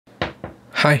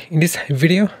Hi, in this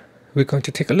video, we're going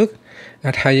to take a look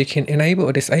at how you can enable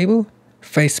or disable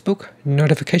Facebook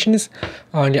notifications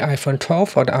on your iPhone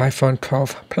 12 or the iPhone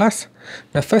 12 Plus.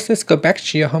 Now first, let's go back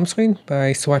to your home screen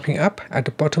by swiping up at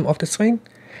the bottom of the screen.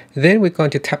 Then we're going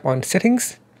to tap on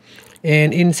Settings.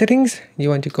 And in Settings, you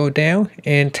want to go down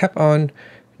and tap on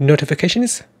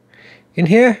Notifications. In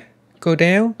here, go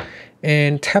down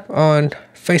and tap on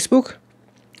Facebook.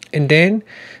 And then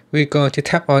we're going to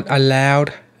tap on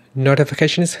Allowed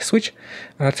Notifications switch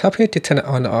at the top here to turn it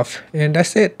on or off, and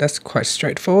that's it. That's quite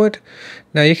straightforward.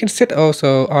 Now you can set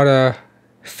also other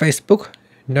Facebook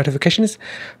notifications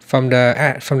from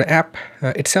the app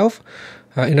itself.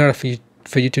 In order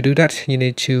for you to do that, you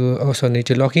need to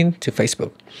log in to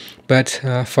Facebook. But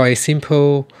for a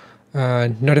simple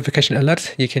notification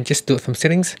alert, you can just do it from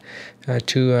settings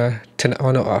to turn it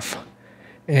on or off.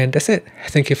 And that's it.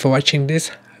 Thank you for watching this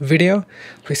video.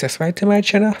 Please subscribe to my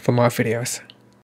channel for more videos.